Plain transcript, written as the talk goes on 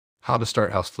How to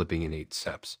start house flipping in 8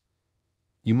 steps.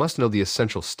 You must know the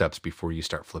essential steps before you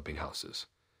start flipping houses.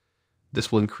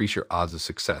 This will increase your odds of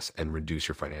success and reduce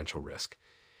your financial risk.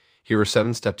 Here are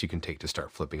 7 steps you can take to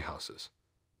start flipping houses.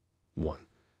 1.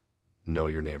 Know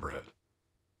your neighborhood.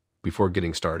 Before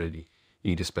getting started, you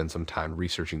need to spend some time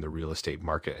researching the real estate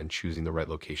market and choosing the right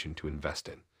location to invest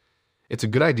in. It's a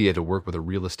good idea to work with a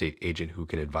real estate agent who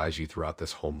can advise you throughout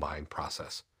this home buying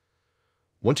process.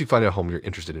 Once you find a home you're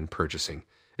interested in purchasing,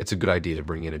 it's a good idea to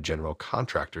bring in a general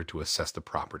contractor to assess the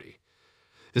property.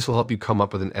 This will help you come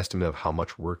up with an estimate of how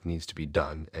much work needs to be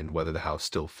done and whether the house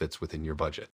still fits within your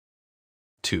budget.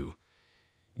 2.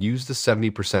 Use the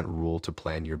 70% rule to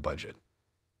plan your budget.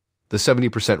 The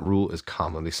 70% rule is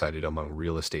commonly cited among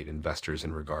real estate investors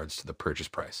in regards to the purchase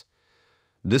price.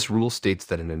 This rule states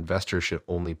that an investor should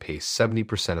only pay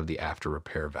 70% of the after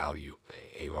repair value,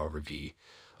 ARV,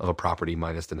 of a property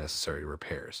minus the necessary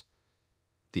repairs.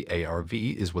 The ARV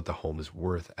is what the home is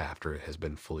worth after it has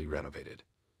been fully renovated.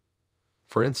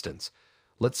 For instance,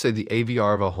 let's say the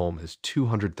AVR of a home is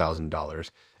 $200,000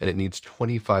 and it needs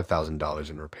 $25,000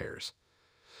 in repairs.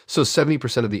 So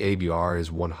 70% of the AVR is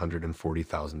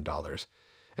 $140,000,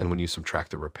 and when you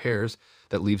subtract the repairs,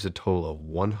 that leaves a total of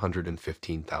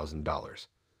 $115,000.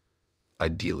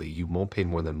 Ideally, you won't pay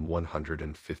more than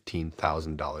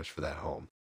 $115,000 for that home.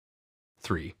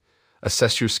 3.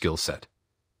 Assess your skill set.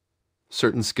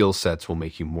 Certain skill sets will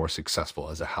make you more successful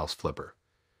as a house flipper.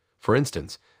 For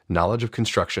instance, knowledge of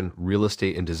construction, real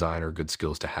estate, and design are good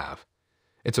skills to have.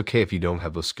 It's okay if you don't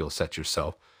have those skill sets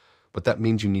yourself, but that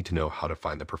means you need to know how to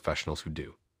find the professionals who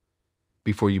do.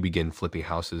 Before you begin flipping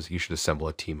houses, you should assemble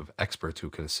a team of experts who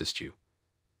can assist you.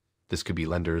 This could be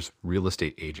lenders, real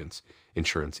estate agents,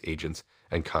 insurance agents,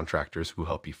 and contractors who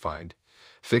help you find,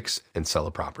 fix, and sell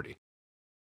a property.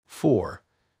 4.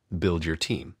 Build your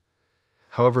team.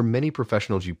 However many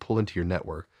professionals you pull into your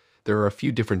network, there are a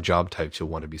few different job types you'll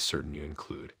want to be certain you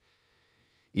include.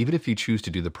 Even if you choose to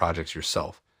do the projects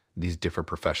yourself, these different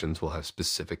professions will have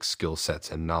specific skill sets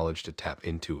and knowledge to tap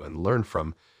into and learn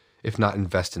from, if not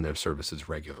invest in their services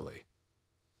regularly.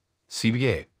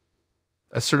 CPA.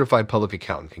 A certified public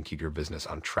accountant can keep your business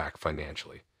on track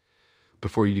financially.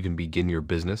 Before you can begin your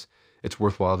business, it's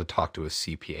worthwhile to talk to a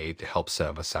CPA to help set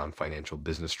up a sound financial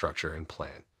business structure and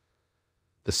plan.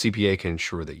 The CPA can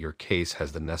ensure that your case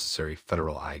has the necessary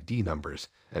federal ID numbers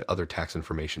and other tax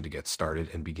information to get started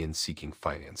and begin seeking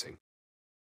financing.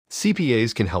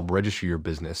 CPAs can help register your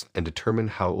business and determine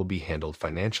how it will be handled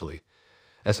financially,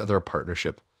 as either a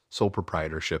partnership, sole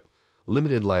proprietorship,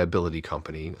 limited liability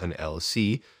company, an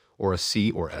LLC, or a C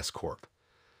or S Corp.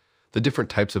 The different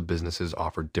types of businesses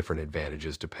offer different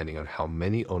advantages depending on how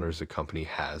many owners a company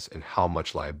has and how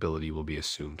much liability will be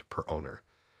assumed per owner.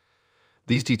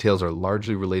 These details are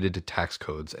largely related to tax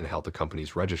codes and how the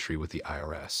company's registry with the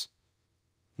IRS.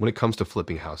 When it comes to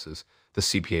flipping houses, the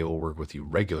CPA will work with you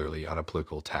regularly on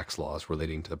applicable tax laws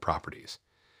relating to the properties.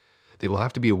 They will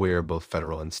have to be aware of both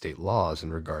federal and state laws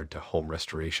in regard to home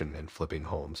restoration and flipping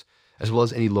homes, as well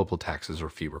as any local taxes or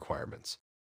fee requirements.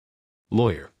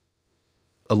 Lawyer.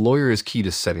 A lawyer is key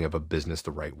to setting up a business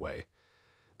the right way.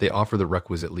 They offer the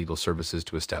requisite legal services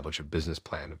to establish a business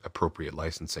plan, appropriate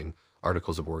licensing,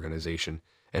 articles of organization,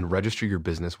 and register your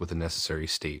business with the necessary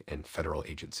state and federal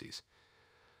agencies.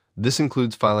 This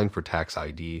includes filing for tax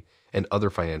ID and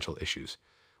other financial issues,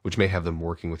 which may have them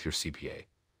working with your CPA.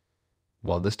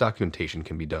 While this documentation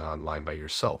can be done online by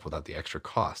yourself without the extra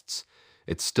costs,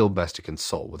 it's still best to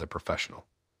consult with a professional.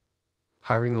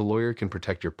 Hiring a lawyer can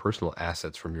protect your personal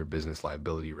assets from your business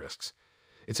liability risks.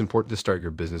 It's important to start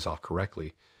your business off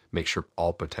correctly, make sure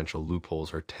all potential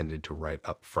loopholes are tended to right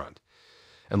up front,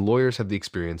 and lawyers have the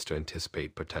experience to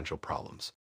anticipate potential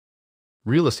problems.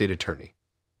 Real estate attorney.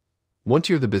 Once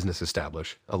you have the business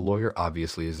established, a lawyer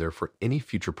obviously is there for any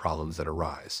future problems that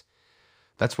arise.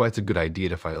 That's why it's a good idea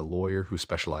to find a lawyer who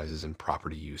specializes in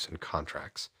property use and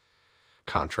contracts.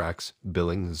 Contracts,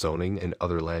 billing, zoning, and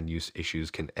other land use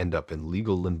issues can end up in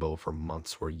legal limbo for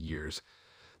months or years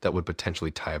that would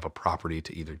potentially tie up a property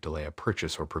to either delay a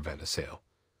purchase or prevent a sale.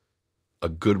 A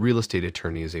good real estate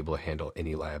attorney is able to handle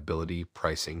any liability,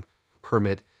 pricing,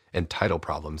 permit, and title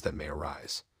problems that may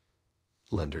arise.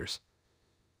 Lenders.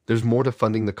 There's more to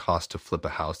funding the cost to flip a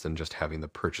house than just having the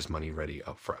purchase money ready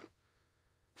up front.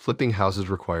 Flipping houses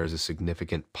requires a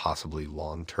significant, possibly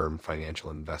long-term financial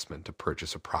investment to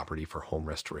purchase a property for home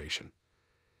restoration.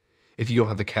 If you don't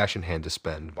have the cash in hand to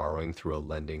spend, borrowing through a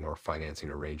lending or financing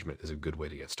arrangement is a good way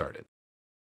to get started.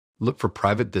 Look for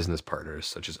private business partners,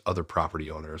 such as other property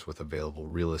owners with available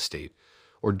real estate,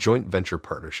 or joint venture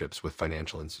partnerships with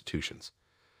financial institutions.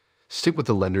 Stick with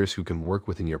the lenders who can work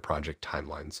within your project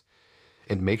timelines,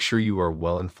 And make sure you are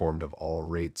well informed of all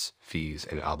rates, fees,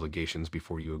 and obligations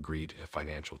before you agree to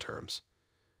financial terms.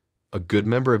 A good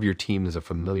member of your team is a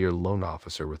familiar loan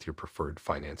officer with your preferred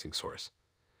financing source.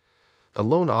 A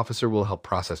loan officer will help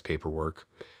process paperwork,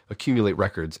 accumulate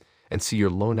records, and see your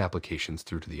loan applications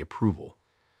through to the approval.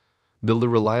 Build a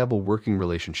reliable working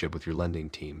relationship with your lending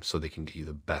team so they can get you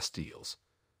the best deals.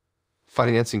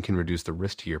 Financing can reduce the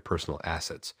risk to your personal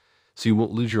assets, so you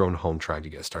won't lose your own home trying to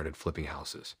get started flipping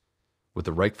houses. With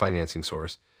the right financing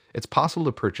source, it's possible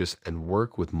to purchase and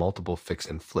work with multiple fix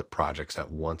and flip projects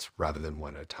at once rather than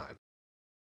one at a time.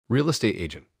 Real estate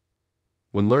agent.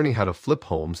 When learning how to flip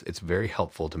homes, it's very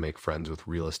helpful to make friends with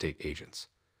real estate agents.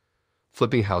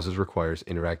 Flipping houses requires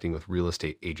interacting with real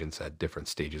estate agents at different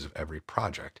stages of every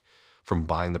project, from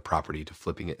buying the property to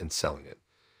flipping it and selling it.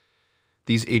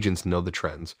 These agents know the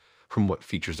trends, from what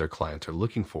features their clients are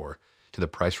looking for to the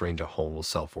price range a home will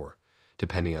sell for,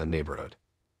 depending on neighborhood.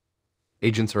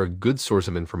 Agents are a good source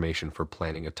of information for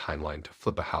planning a timeline to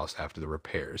flip a house after the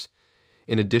repairs,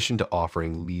 in addition to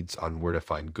offering leads on where to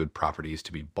find good properties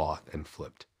to be bought and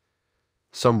flipped.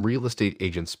 Some real estate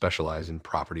agents specialize in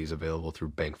properties available through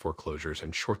bank foreclosures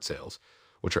and short sales,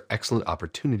 which are excellent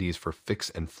opportunities for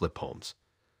fix and flip homes.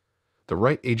 The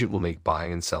right agent will make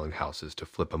buying and selling houses to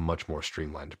flip a much more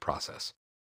streamlined process.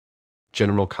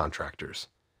 General contractors.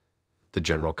 The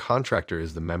general contractor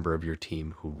is the member of your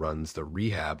team who runs the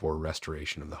rehab or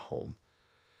restoration of the home.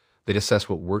 They'd assess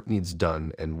what work needs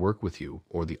done and work with you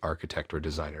or the architect or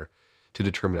designer to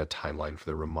determine a timeline for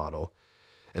the remodel,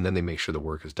 and then they make sure the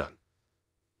work is done.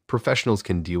 Professionals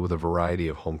can deal with a variety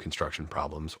of home construction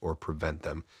problems or prevent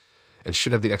them, and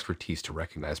should have the expertise to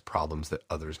recognize problems that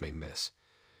others may miss.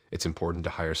 It's important to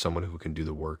hire someone who can do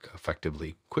the work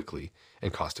effectively, quickly,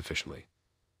 and cost efficiently.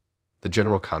 The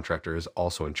general contractor is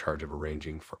also in charge of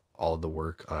arranging for all of the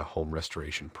work on a home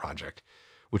restoration project,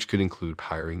 which could include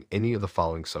hiring any of the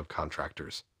following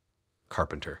subcontractors: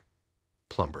 carpenter,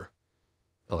 plumber,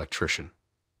 electrician,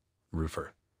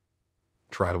 roofer,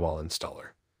 drywall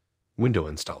installer, window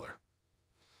installer,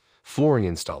 flooring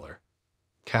installer,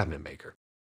 cabinet maker.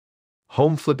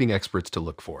 Home flipping experts to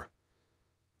look for.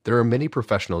 There are many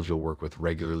professionals you'll work with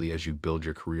regularly as you build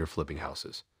your career flipping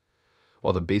houses.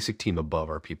 While the basic team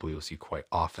above are people you'll see quite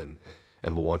often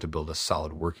and will want to build a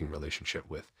solid working relationship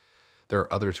with, there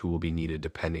are others who will be needed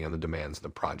depending on the demands of the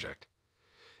project.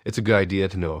 It's a good idea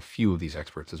to know a few of these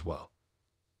experts as well.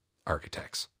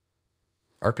 Architects.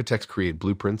 Architects create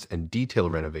blueprints and detail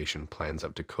renovation plans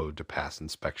up to code to pass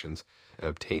inspections and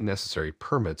obtain necessary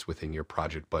permits within your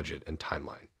project budget and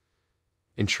timeline.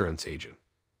 Insurance agent.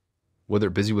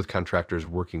 Whether busy with contractors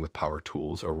working with power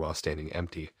tools or while standing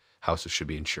empty, houses should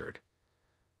be insured.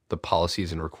 The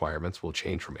policies and requirements will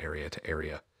change from area to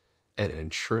area, and an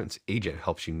insurance agent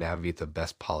helps you navigate the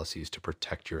best policies to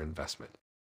protect your investment.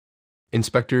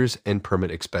 Inspectors and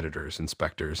permit expeditors.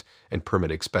 Inspectors and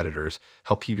permit expeditors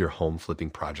help keep your home flipping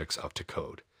projects up to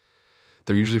code.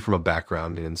 They're usually from a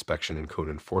background in inspection and code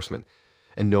enforcement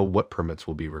and know what permits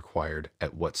will be required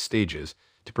at what stages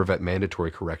to prevent mandatory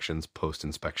corrections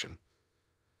post-inspection.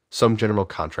 Some general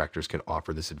contractors can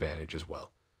offer this advantage as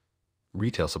well.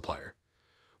 Retail supplier.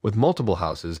 With multiple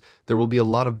houses, there will be a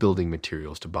lot of building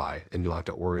materials to buy, and you'll have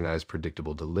to organize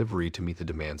predictable delivery to meet the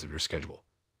demands of your schedule.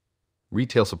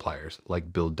 Retail suppliers,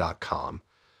 like Build.com,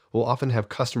 will often have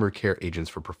customer care agents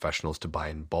for professionals to buy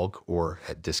in bulk or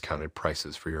at discounted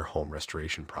prices for your home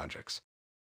restoration projects.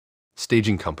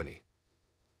 Staging company.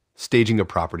 Staging a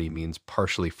property means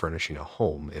partially furnishing a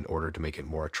home in order to make it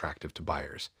more attractive to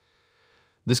buyers.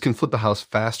 This can flip a house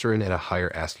faster and at a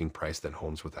higher asking price than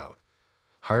homes without.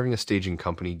 Hiring a staging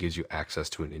company gives you access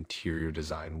to an interior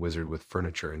design wizard with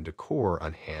furniture and decor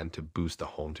on hand to boost the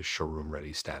home to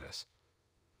showroom-ready status.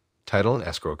 Title and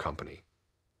escrow company.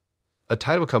 A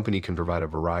title company can provide a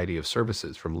variety of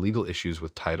services from legal issues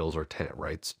with titles or tenant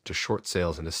rights to short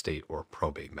sales and estate or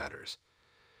probate matters.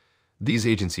 These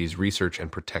agencies research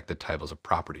and protect the titles of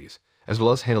properties, as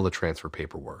well as handle the transfer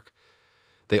paperwork.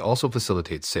 They also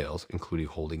facilitate sales, including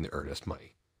holding the earnest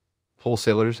money.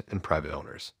 Wholesalers and private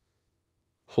owners.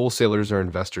 Wholesalers are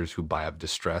investors who buy up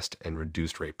distressed and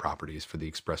reduced rate properties for the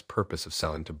express purpose of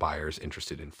selling to buyers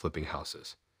interested in flipping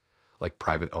houses. Like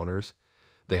private owners,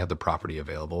 they have the property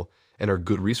available and are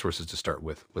good resources to start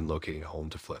with when locating a home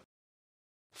to flip.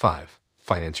 5.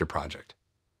 Finance your project.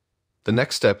 The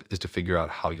next step is to figure out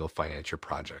how you'll finance your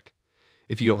project.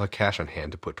 If you don't have cash on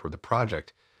hand to put toward the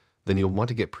project, then you'll want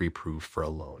to get pre-approved for a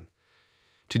loan.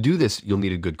 To do this, you'll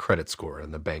need a good credit score,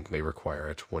 and the bank may require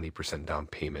a 20% down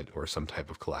payment or some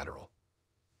type of collateral.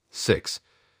 6.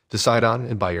 Decide on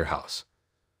and buy your house.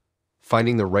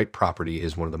 Finding the right property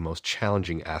is one of the most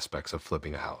challenging aspects of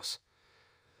flipping a house.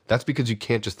 That's because you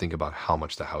can't just think about how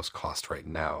much the house costs right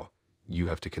now. You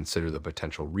have to consider the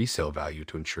potential resale value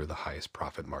to ensure the highest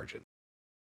profit margin.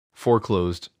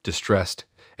 Foreclosed, distressed,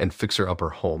 and fixer-upper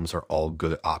homes are all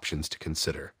good options to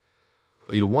consider.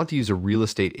 But you'll want to use a real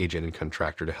estate agent and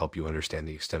contractor to help you understand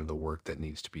the extent of the work that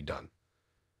needs to be done.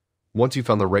 Once you've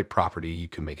found the right property, you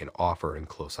can make an offer and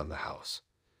close on the house.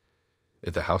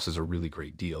 If the house is a really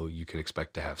great deal, you can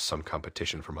expect to have some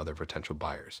competition from other potential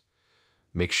buyers.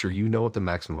 Make sure you know what the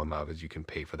maximum amount is you can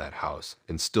pay for that house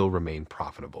and still remain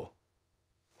profitable.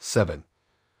 7.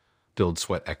 Build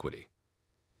sweat equity.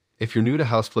 If you're new to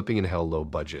house flipping and have a low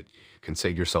budget, you can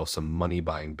save yourself some money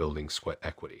buying building sweat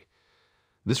equity.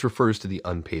 This refers to the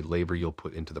unpaid labor you'll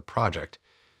put into the project,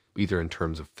 either in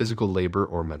terms of physical labor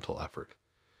or mental effort.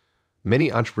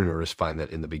 Many entrepreneurs find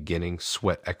that in the beginning,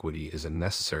 sweat equity is a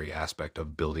necessary aspect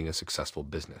of building a successful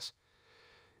business.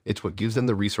 It's what gives them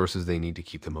the resources they need to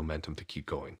keep the momentum to keep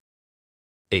going.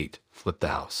 8. Flip the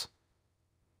house.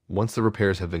 Once the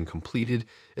repairs have been completed,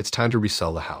 it's time to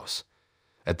resell the house.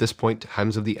 At this point,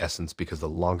 time's of the essence because the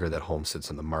longer that home sits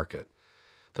on the market,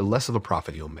 the less of a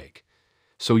profit you'll make.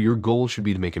 So your goal should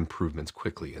be to make improvements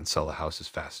quickly and sell the house as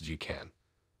fast as you can.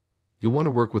 You'll want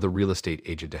to work with a real estate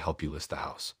agent to help you list the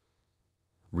house.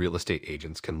 Real estate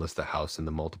agents can list the house in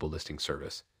the multiple listing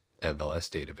service, MLS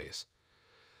database.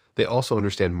 They also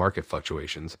understand market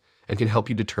fluctuations and can help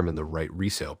you determine the right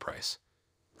resale price.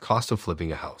 Cost of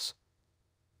flipping a house.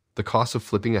 The cost of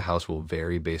flipping a house will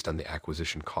vary based on the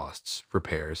acquisition costs,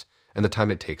 repairs, and the time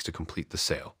it takes to complete the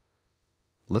sale.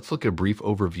 Let's look at a brief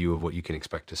overview of what you can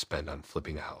expect to spend on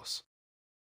flipping a house.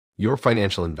 Your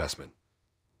financial investment.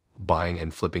 Buying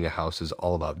and flipping a house is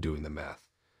all about doing the math.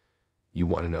 You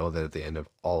want to know that at the end of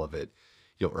all of it,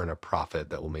 you'll earn a profit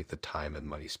that will make the time and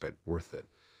money spent worth it.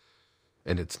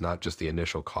 And it's not just the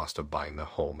initial cost of buying the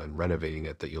home and renovating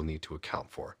it that you'll need to account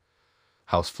for.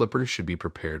 House flippers should be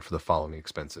prepared for the following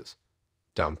expenses: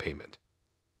 down payment,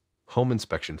 home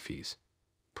inspection fees,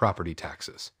 property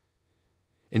taxes,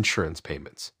 insurance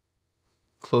payments,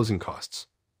 closing costs,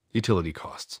 utility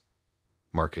costs,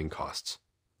 marketing costs,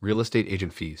 real estate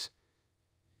agent fees,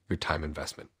 your time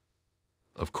investment.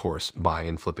 Of course, buying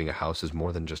and flipping a house is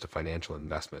more than just a financial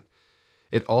investment.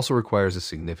 It also requires a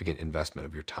significant investment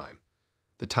of your time.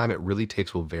 The time it really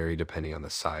takes will vary depending on the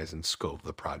size and scope of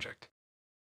the project.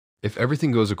 If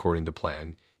everything goes according to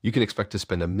plan, you can expect to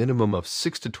spend a minimum of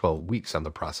 6 to 12 weeks on the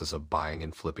process of buying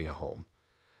and flipping a home.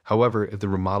 However, if the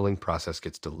remodeling process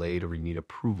gets delayed or you need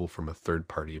approval from a third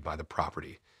party to buy the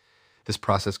property, this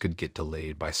process could get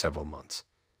delayed by several months.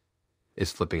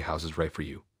 Is flipping houses right for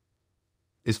you?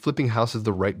 Is flipping houses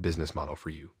the right business model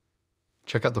for you?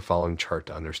 Check out the following chart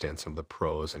to understand some of the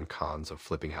pros and cons of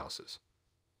flipping houses.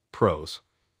 Pros.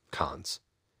 Cons.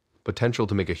 Potential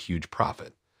to make a huge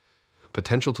profit.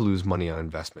 Potential to lose money on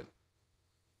investment.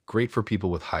 Great for people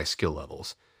with high skill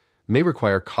levels. May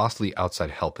require costly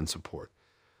outside help and support.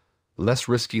 Less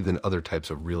risky than other types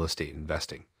of real estate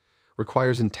investing.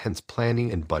 Requires intense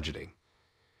planning and budgeting.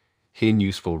 Hidden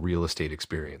useful real estate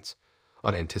experience.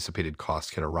 Unanticipated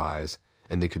costs can arise,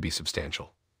 and they could be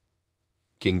substantial.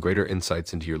 Gain greater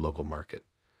insights into your local market.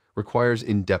 Requires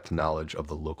in-depth knowledge of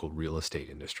the local real estate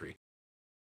industry.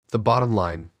 The bottom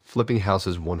line, flipping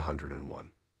houses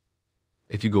 101.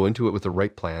 If you go into it with the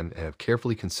right plan and have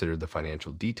carefully considered the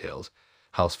financial details,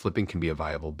 house flipping can be a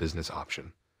viable business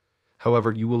option.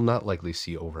 However, you will not likely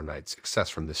see overnight success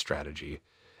from this strategy,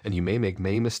 and you may make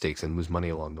many mistakes and lose money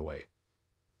along the way.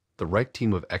 The right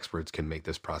team of experts can make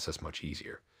this process much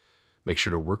easier. Make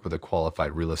sure to work with a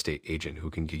qualified real estate agent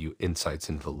who can give you insights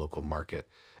into the local market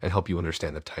and help you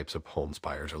understand the types of homes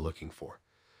buyers are looking for.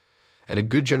 And a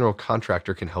good general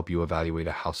contractor can help you evaluate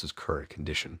a house's current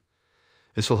condition.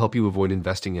 This will help you avoid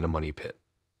investing in a money pit.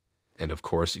 And of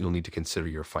course, you'll need to consider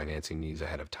your financing needs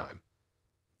ahead of time.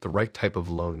 The right type of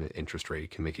loan and interest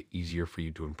rate can make it easier for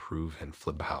you to improve and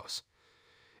flip a house.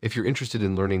 If you're interested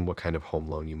in learning what kind of home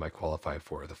loan you might qualify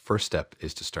for, the first step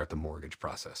is to start the mortgage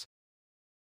process.